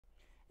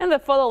In the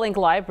PhotoLink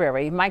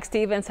Library, Mike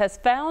Stevens has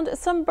found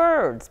some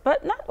birds,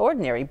 but not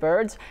ordinary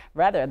birds.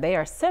 Rather, they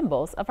are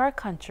symbols of our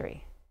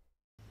country.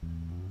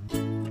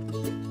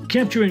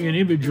 Capturing an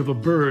image of a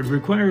bird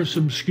requires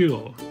some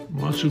skill,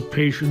 lots of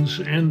patience,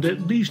 and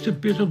at least a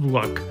bit of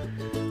luck.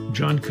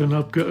 John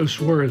Konopka of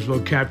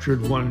Swarsville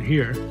captured one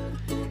here.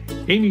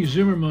 Amy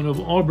Zimmerman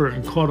of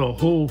Auburn caught a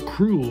whole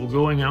crew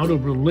going out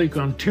over Lake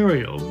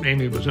Ontario.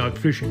 Amy was out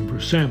fishing for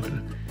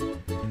salmon.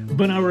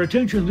 But our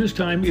attention this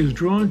time is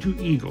drawn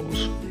to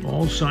eagles,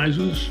 all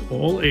sizes,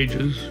 all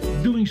ages,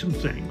 doing some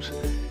things.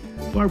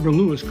 Barbara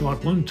Lewis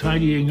caught one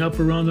tidying up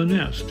around the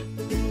nest.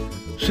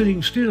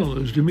 Sitting still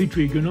is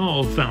Dimitri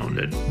Ganal found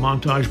at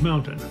Montage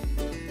Mountain.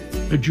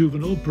 A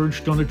juvenile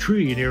perched on a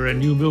tree near a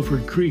New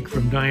Milford Creek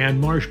from Diane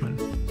Marshman.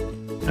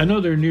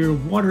 Another near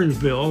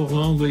Watersville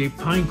along the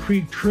Pine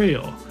Creek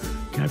Trail,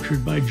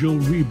 captured by Joe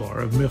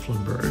Rebar of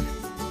Mifflinburg.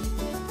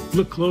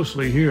 Look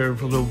closely here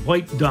for the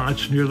white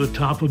dots near the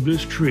top of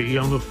this tree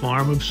on the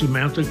farm of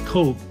Samantha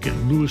Koch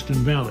in Lewiston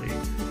Valley.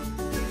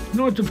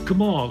 North of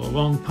Kamal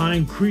along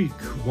Pine Creek,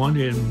 one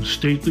in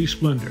stately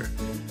splendor.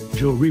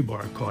 Joe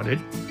Rebar caught it.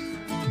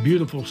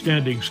 Beautiful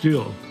standing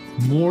still,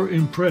 more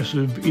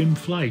impressive in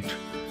flight.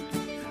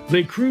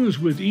 They cruise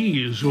with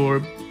ease,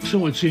 or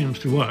so it seems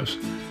to us.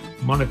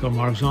 Monica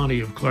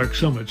Marzani of Clark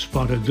Summit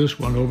spotted this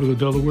one over the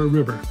Delaware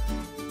River.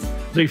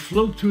 They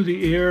float through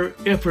the air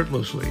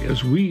effortlessly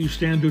as we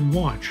stand and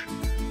watch.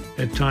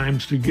 At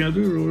times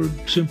together or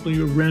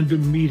simply a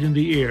random meet in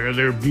the air,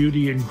 their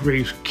beauty and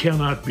grace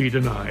cannot be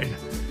denied.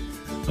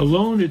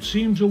 Alone, it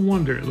seems a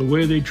wonder the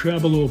way they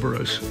travel over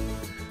us.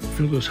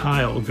 Phyllis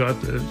Heil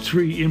got the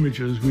 3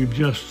 images we've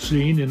just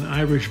seen in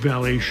Irish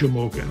Valley,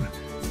 Shamokin.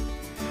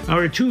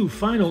 Our 2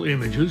 final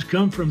images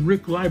come from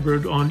Rick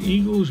Liebert on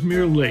Eagles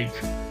Mere Lake.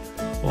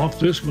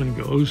 Off this one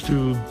goes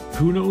to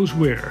who knows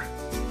where.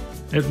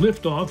 At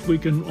liftoff, we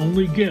can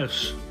only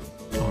guess.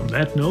 On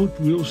that note,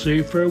 we'll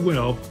say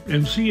farewell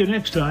and see you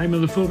next time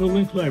in the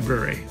PhotoLink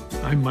Library.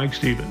 I'm Mike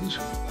Stevens.